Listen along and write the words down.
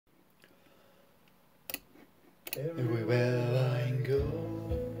Everywhere I go,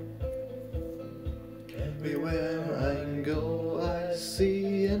 everywhere I go, I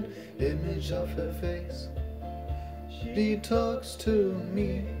see an image of her face. She talks to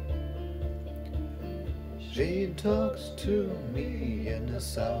me, she talks to me in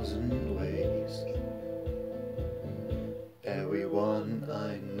 1,000 ways. Everyone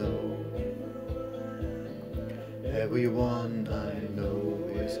I know, everyone I know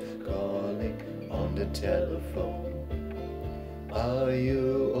is calling on the telephone. Are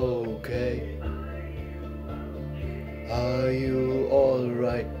you okay? Are you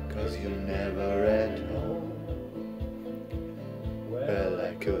alright? 'Cause you're never at home. Well,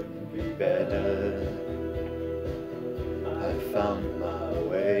 I couldn't be better. I found my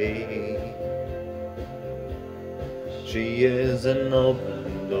way. She is an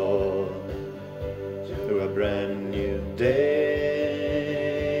open door to a brand new day.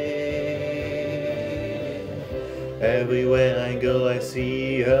 Everywhere I go, I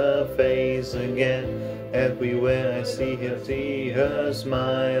see her face again. Everywhere I see her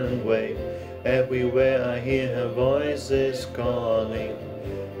smile and wave. Everywhere I hear her voices calling.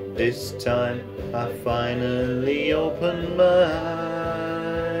 This time I finally open my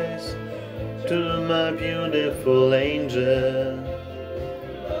eyes to my beautiful angel.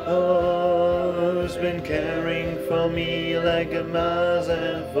 Oh, who's been caring for me like a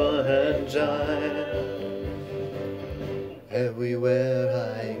mother for her child. Everywhere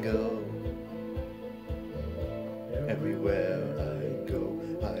I go, everywhere I go,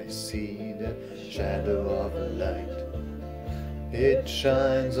 I see the shadow of a light. It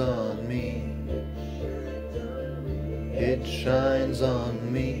shines on me, it shines on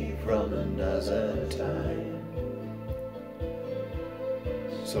me from another time.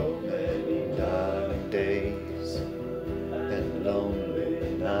 So many dark days and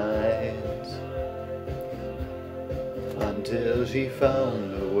lonely nights, until she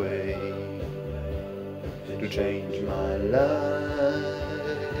found a way to change my life.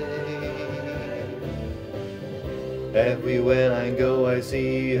 Everywhere I go, I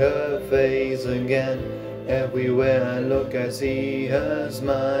see her face again. Everywhere I look, I see her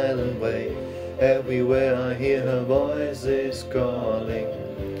smile and wave. Everywhere I hear her voices calling.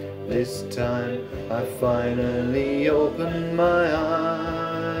 This time I finally open my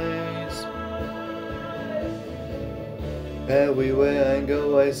eyes. Everywhere I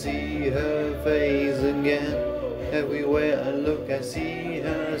go, I see her face again. Everywhere I look, I see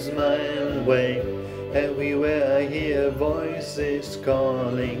her smile and wave. Everywhere I hear voices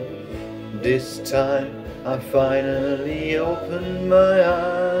calling. This time I finally open my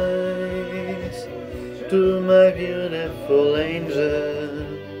eyes to my beautiful angel.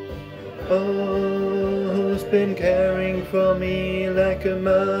 Oh, who's been caring for me like a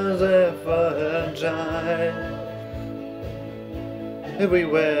mother for her child.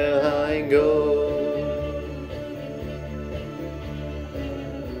 Everywhere I go,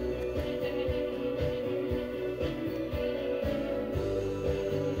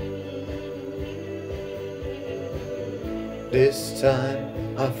 this time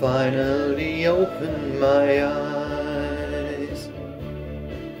I finally open my eyes.